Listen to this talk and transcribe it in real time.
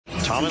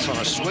Thomas on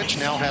a switch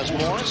now has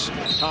Morris.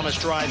 Thomas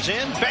drives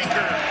in.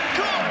 Baker,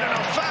 good, and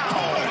a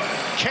foul.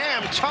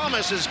 Cam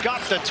Thomas has got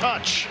the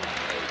touch.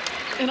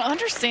 And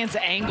understands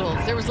the angles.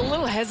 There was a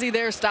little hezzy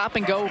there, stop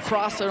and go,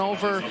 cross it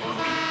over,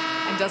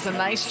 and does a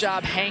nice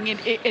job hanging.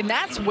 And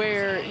that's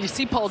where you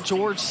see Paul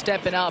George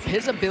stepping up.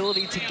 His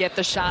ability to get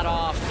the shot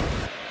off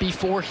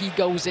before he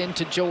goes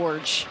into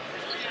George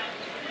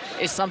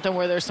is something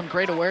where there's some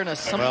great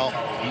awareness. Well,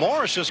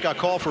 Morris just got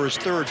called for his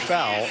third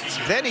foul.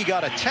 Then he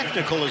got a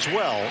technical as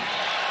well.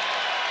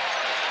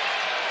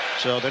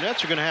 So the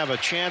Nets are going to have a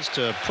chance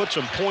to put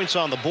some points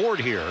on the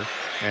board here.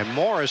 And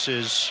Morris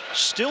is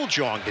still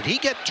jawing. Did he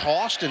get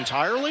tossed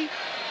entirely?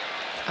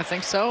 I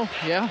think so,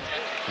 yeah.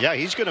 Yeah,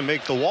 he's going to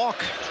make the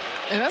walk.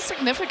 And that's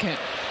significant.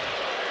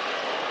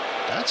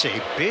 That's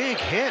a big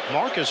hit.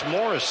 Marcus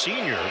Morris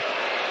Sr.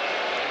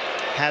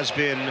 has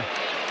been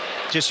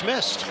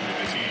dismissed.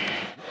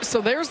 So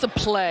there's the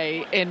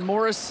play, and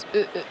Morris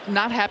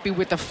not happy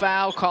with the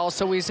foul call,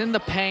 so he's in the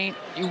paint.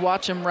 You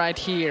watch him right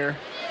here.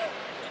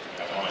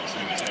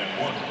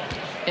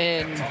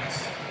 And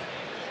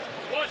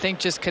I think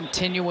just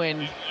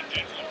continuing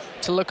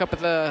to look up at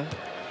the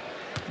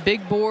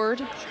big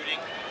board.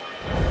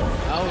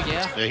 Oh,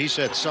 yeah. Yeah, he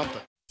said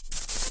something.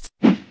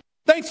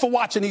 Thanks for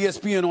watching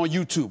ESPN on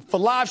YouTube. For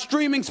live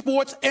streaming,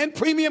 sports, and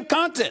premium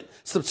content,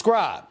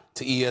 subscribe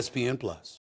to ESPN+.